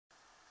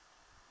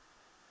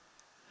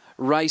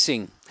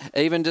racing.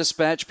 Even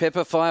Dispatch,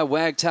 Pepperfire,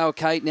 Wagtail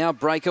Kate now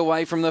break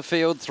away from the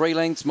field. 3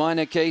 lengths, My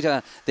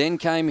Nikita. Then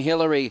came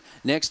Hillary.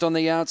 Next on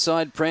the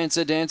outside,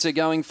 Prancer Dancer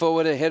going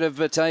forward ahead of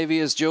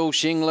Batavia's Jewel,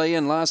 Xing Li.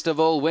 And last of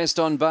all, West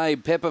on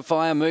Babe.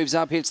 Pepperfire moves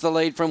up, hits the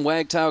lead from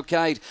Wagtail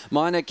Kate.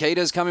 My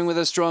Nikita's coming with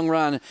a strong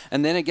run.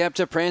 And then a gap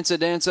to Prancer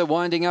Dancer,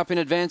 winding up in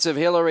advance of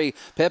Hillary.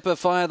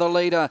 Pepperfire the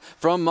leader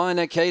from My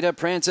Nikita.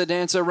 Prancer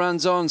Dancer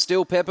runs on.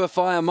 Still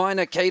Pepperfire. My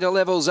Nikita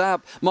levels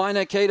up. My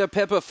Nikita,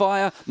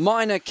 Pepperfire.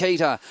 My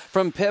Nikita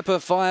from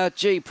Pepperfire.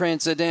 Gee,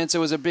 Prancer Dancer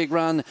was a big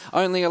run.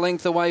 Only a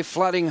length away,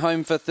 flooding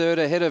home for third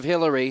ahead of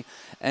Hillary.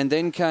 And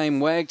then came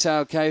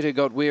Wagtail Kate, who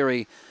got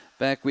weary.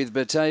 Back with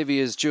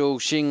Batavia's Jewel,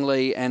 Xing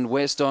Li and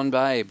West on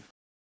Babe.